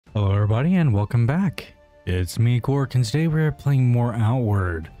Hello everybody and welcome back. It's me, Quark, and today we're playing more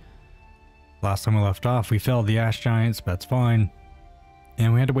Outward. Last time we left off, we failed the Ash Giants, but that's fine.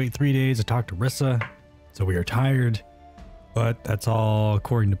 And we had to wait 3 days to talk to Rissa, so we are tired. But that's all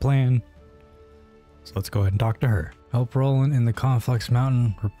according to plan. So let's go ahead and talk to her. Help Roland in the Complex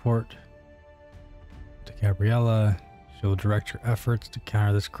Mountain. Report to Gabriella. She'll direct your efforts to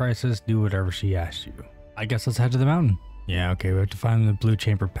counter this crisis. Do whatever she asks you. I guess let's head to the mountain. Yeah, okay, we have to find the blue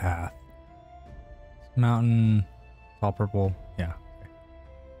chamber path. Mountain, it's all purple. Yeah.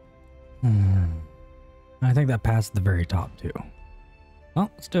 Okay. I think that path's at the very top too.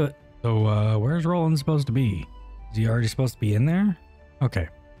 Well, let's do it. So, where's Roland supposed to be? Is he already supposed to be in there? Okay,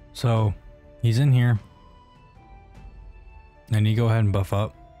 so he's in here. And you go ahead and buff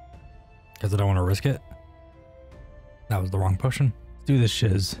up because I don't want to risk it. That was the wrong potion. Let's do this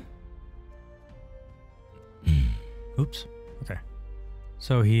shiz. Oops. Okay.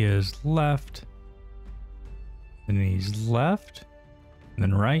 So he is left. Then he's left. And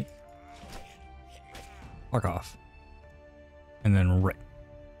then right. Fuck off. And then right.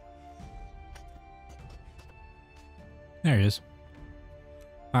 There he is.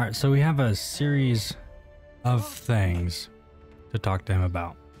 Alright, so we have a series of things to talk to him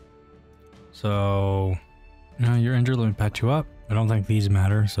about. So, you know, you're injured, let me patch you up. I don't think these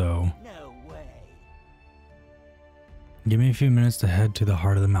matter, so... Give me a few minutes to head to the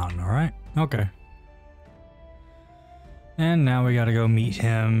heart of the mountain, alright? Okay. And now we gotta go meet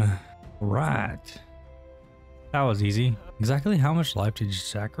him. Right. That was easy. Exactly how much life did you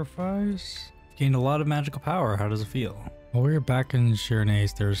sacrifice? Gained a lot of magical power. How does it feel? While we were back in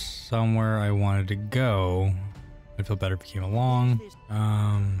Shirnace, there's somewhere I wanted to go. I'd feel better if you came along.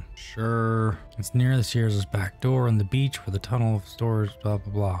 Sure. It's near the Sierra's back door on the beach where the tunnel of stores, blah,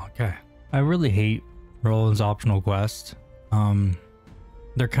 blah, blah. Okay. I really hate Roland's optional quest.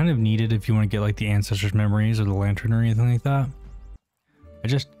 They're kind of needed if you want to get like the Ancestors memories or the lantern or anything like that. I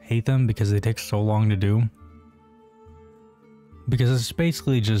just hate them because they take so long to do. Because it's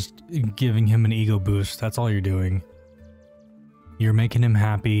basically just giving him an ego boost. That's all you're doing. You're making him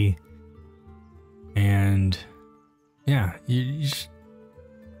happy. And yeah, you just,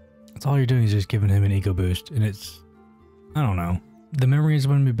 that's all you're doing is just giving him an ego boost. And it's, I don't know. The memories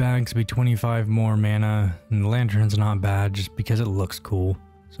wouldn't be bad because it'd be 25 more mana, and the lantern's not bad just because it looks cool.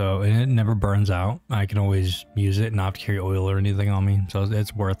 So, and it never burns out. I can always use it and not have to carry oil or anything on me, so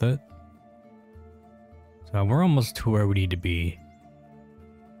it's worth it. So we're almost to where we need to be.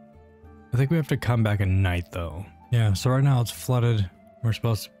 I think we have to come back at night though. Yeah, so right now it's flooded. We're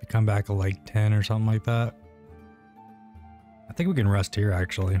supposed to come back at like 10 or something like that. I think we can rest here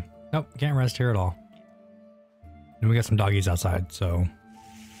actually. Nope, can't rest here at all. And we got some doggies outside, so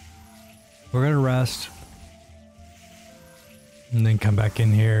we're gonna rest and then come back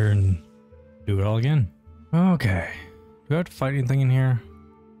in here and do it all again. Okay, do we have to fight anything in here?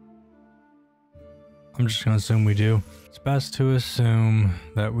 I'm just gonna assume we do. It's best to assume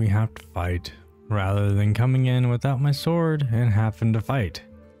that we have to fight rather than coming in without my sword and having to fight.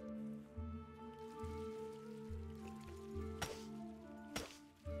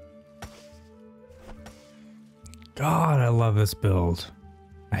 God, I love this build.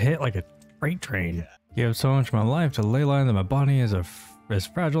 I hit like a freight train. You have so much of my life to ley line that my body is as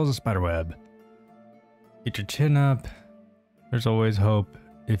fragile as a spider web. Get your chin up. There's always hope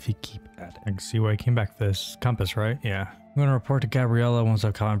if you keep at it. I can see why I came back for this compass, right? Yeah. I'm gonna report to Gabriella once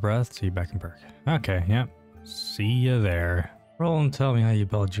I've caught my breath. See you back in Perk. Okay, yep. See you there. Roland, tell me how you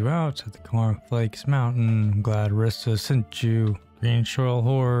bailed you out at the Cornflakes Mountain. I'm glad Rissa sent you. Green Shoal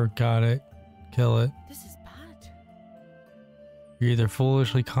Horror, got it. Kill it. This is bad. You're either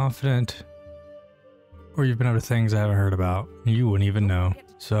foolishly confident or you've been up to things I haven't heard about. You wouldn't even know.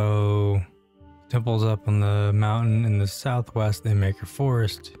 So, temples up on the mountain in the southwest, they make your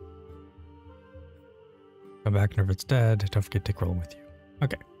forest. Come back whenever it's dead. Don't forget to take Roland with you.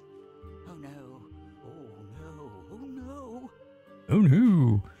 Okay. Oh no. Oh no. Oh no. Oh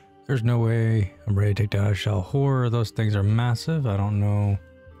no. There's no way I'm ready to take down a shell horror. Those things are massive. I don't know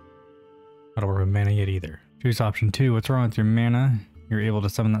how to work with mana yet either. Choose option 2. What's wrong with your mana? You're able to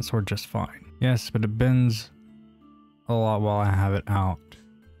summon that sword just fine. Yes, but it bends a lot while I have it out.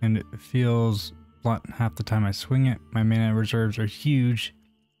 And it feels blunt half the time I swing it. My mana reserves are huge,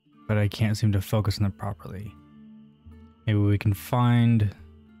 but I can't seem to focus on it properly. Maybe we can find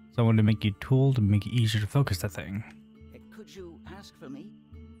someone to make you a tool to make it easier to focus that thing. Could you ask for me?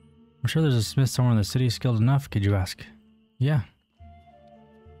 I'm sure there's a smith somewhere in the city skilled enough. Could you ask? Yeah.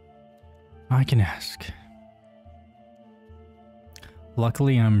 I can ask.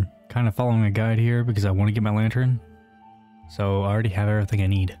 Luckily, I'm kind of following a guide here because I want to get my lantern. So I already have everything I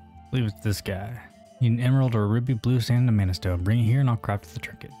need. I believe it's this guy. Need an emerald or a ruby, blue sand, and a mana stone. Bring it here and I'll craft the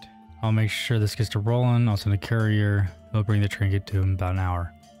trinket. I'll make sure this gets to Roland. I'll send a courier. He'll bring the trinket to him in about an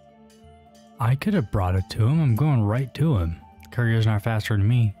hour. I could have brought it to him. I'm going right to him. The courier's not faster than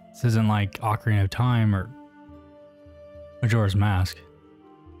me. This isn't like Ocarina of Time or Majora's Mask.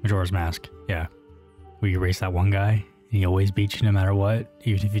 Majora's Mask, yeah. Where you race that one guy and he always beats you no matter what,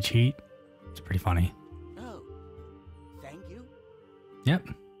 even if you cheat. It's pretty funny. Oh, thank you. Yep.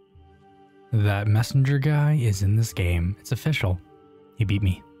 That messenger guy is in this game. It's official. He beat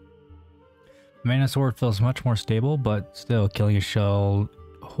me. Mana sword feels much more stable, but still killing a shell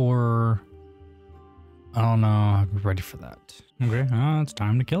horror. I don't know. I'm ready for that. Okay, it's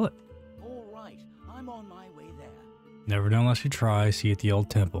time to kill it. All right, I'm on my way there. Never know unless you try. See you at the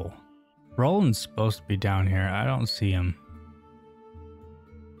old temple. Roland's supposed to be down here. I don't see him.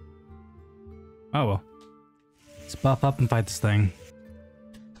 Oh well. Let's buff up and fight this thing.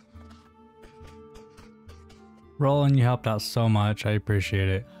 Roland, you helped out so much. I appreciate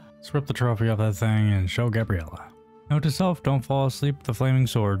it. Let's rip the trophy off that thing and show Gabriella. Note to self, don't fall asleep with the flaming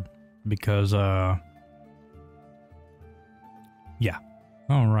sword. Because, yeah.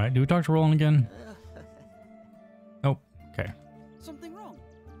 Alright, do we talk to Roland again? Nope. Okay. Something wrong?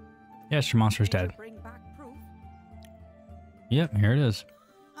 Yes, your monster's dead. Bring back proof? Yep, here it is.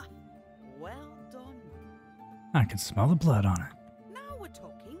 Well done. I can smell the blood on it. Now we're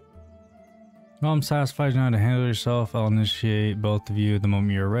talking. Well, I'm satisfied now to handle yourself. I'll initiate both of you the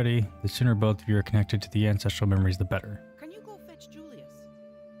moment you're ready. The sooner both of you are connected to the ancestral memories, the better. Can you go fetch Julius?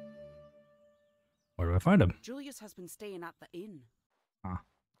 Where do I find him? Julius has been staying at the inn. Ah.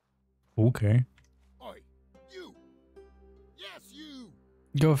 Okay. Oi, you! Yes, you!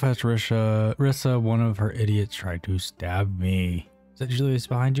 Go fetch Rissa. Rissa, one of her idiots tried to stab me. Is that Julius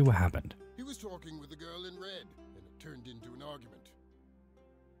behind you? What happened? He was talking with a girl in red, and it turned into an argument.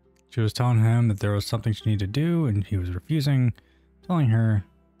 She was telling him that there was something she needed to do, and he was refusing, telling her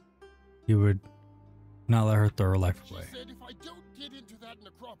he would not let her throw her life away. She said if I don't get into that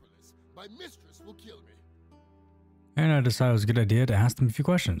necropolis, my mistress will kill me. And I decided it was a good idea to ask them a few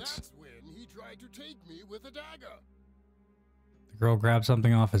questions. That's when he tried to take me with a dagger. The girl grabbed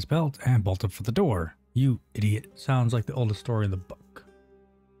something off his belt and bolted for the door. You idiot. Sounds like the oldest story in the book.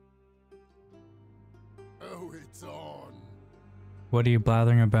 Oh, it's on. What are you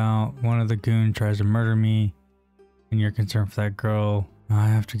blathering about? One of the goons tries to murder me, and you're concerned for that girl. I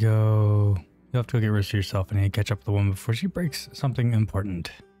have to go. You'll have to go get rid of yourself and need to catch up with the woman before she breaks something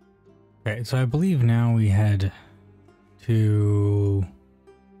important. Okay, so I believe now we head to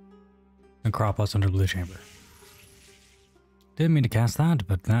Necropolis under Blue Chamber. Didn't mean to cast that,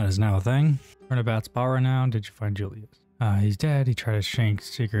 but that is now a thing. Turnabout's power now. Did you find Julius? He's dead. He tried to shank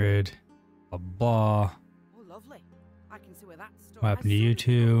Sigrid. Blah blah. Oh, lovely. I can see where that started. What happened to you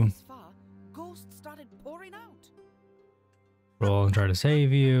two? Ghosts started pouring out. Roland tried to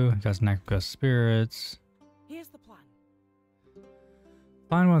save you. Got snacked because spirits. Here's the plan.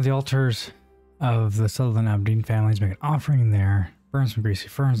 Find one of the altars of the Sutherland Aberdeen families. Make an offering there. Burn some greasy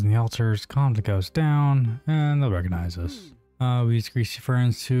ferns in the altars. Calm the ghost down, and they'll recognize us. We use greasy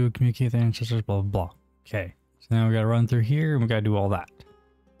ferns to communicate with the ancestors. Blah blah blah. Okay, so now we gotta run through here, and we gotta do all that.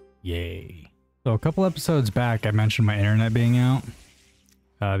 Yay! So a couple episodes back, I mentioned my internet being out.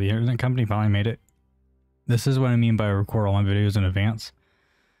 The internet company finally made it. This is what I mean by record all my videos in advance.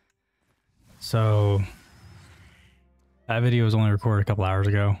 So that video was only recorded a couple hours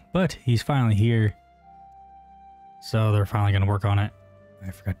ago, but he's finally here. So they're finally going to work on it. I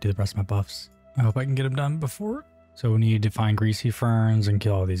forgot to do the rest of my buffs. I hope I can get them done before. So we need to find greasy ferns and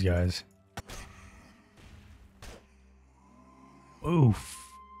kill all these guys. Oof.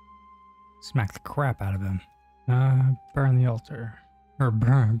 Smack the crap out of him. Burn the altar. Or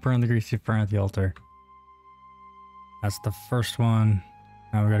burn the greasy fern at the altar. That's the first one.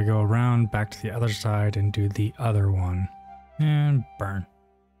 Now we gotta go around back to the other side and do the other one. And burn.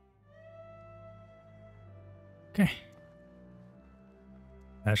 Okay.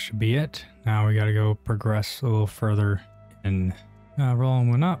 That should be it. Now we gotta go progress a little further. And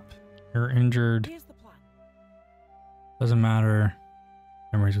Roland went up. You're injured. Here's the plan. Doesn't matter.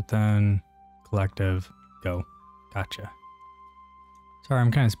 Memories within. Collective. Go. Gotcha. Sorry,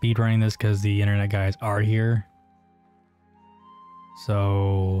 I'm kind of speed running this because the internet guys are here.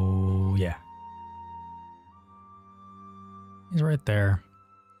 So, yeah. He's right there.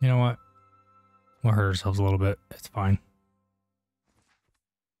 You know what? We'll hurt ourselves a little bit. It's fine.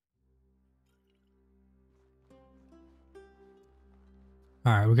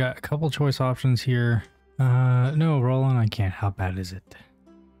 Alright, we got a couple choice options here. No, Roland, I can't. How bad is it?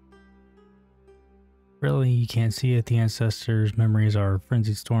 Really, you can't see it. The ancestors' memories are a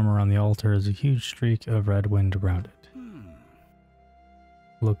frenzied storm around the altar as a huge streak of red wind around it.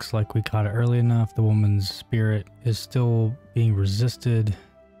 Looks like we caught it early enough. The woman's spirit is still being resisted.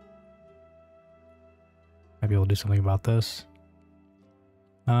 Might be able to do something about this.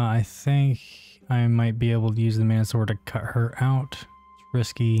 I think I might be able to use the mana sword to cut her out. It's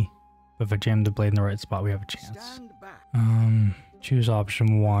risky, but if I jam the blade in the right spot, we have a chance. Stand back. Choose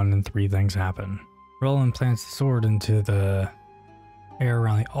option 1 and 3 things happen. Roland plants the sword into the air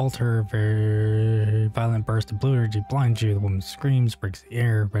around the altar. Very violent burst of blue energy blinds you. The woman screams, breaks the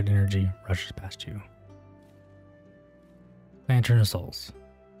air. Red energy rushes past you. Lantern of Souls.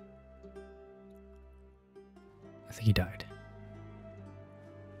 I think he died.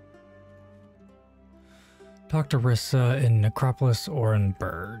 Talk to Rissa in Necropolis or in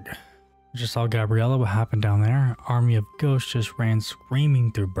Berg. Just saw Gabriella. What happened down there? Army of ghosts just ran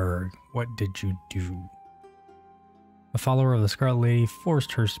screaming through Berg. What did you do? A follower of the Scarlet Lady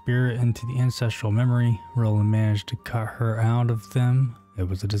forced her spirit into the ancestral memory. Roland managed to cut her out of them. It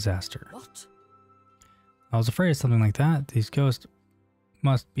was a disaster. What? I was afraid of something like that. These ghosts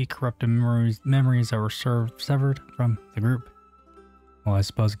must be corrupted memories that were severed from the group. Well, I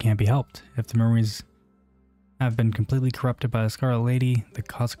suppose it can't be helped. If the memories have been completely corrupted by the Scarlet Lady, the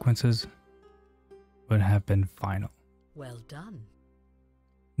consequences would have been final. Well done.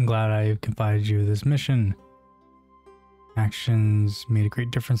 I'm glad I confided you this mission. Actions made a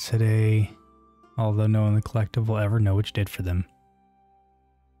great difference today, although no one in the collective will ever know what you did for them.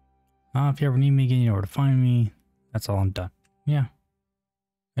 If you ever need me again, you know where to find me. That's all, I'm done. Yeah,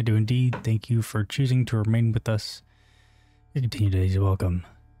 I do indeed. Thank you for choosing to remain with us. Your continued days are welcome.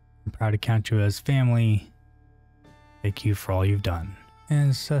 I'm proud to count you as family. Thank you for all you've done.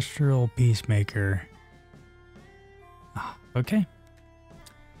 Ancestral Peacemaker. Okay.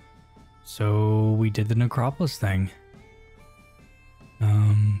 So we did the Necropolis thing.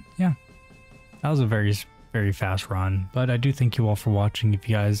 Yeah. That was a very fast run, but I do thank you all for watching. If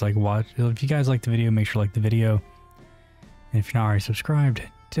you guys like the video, make sure to like the video. And if you're not already subscribed,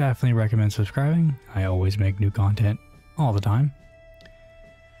 definitely recommend subscribing. I always make new content all the time.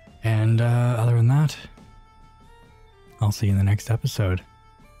 And other than that, I'll see you in the next episode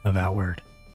of Outward.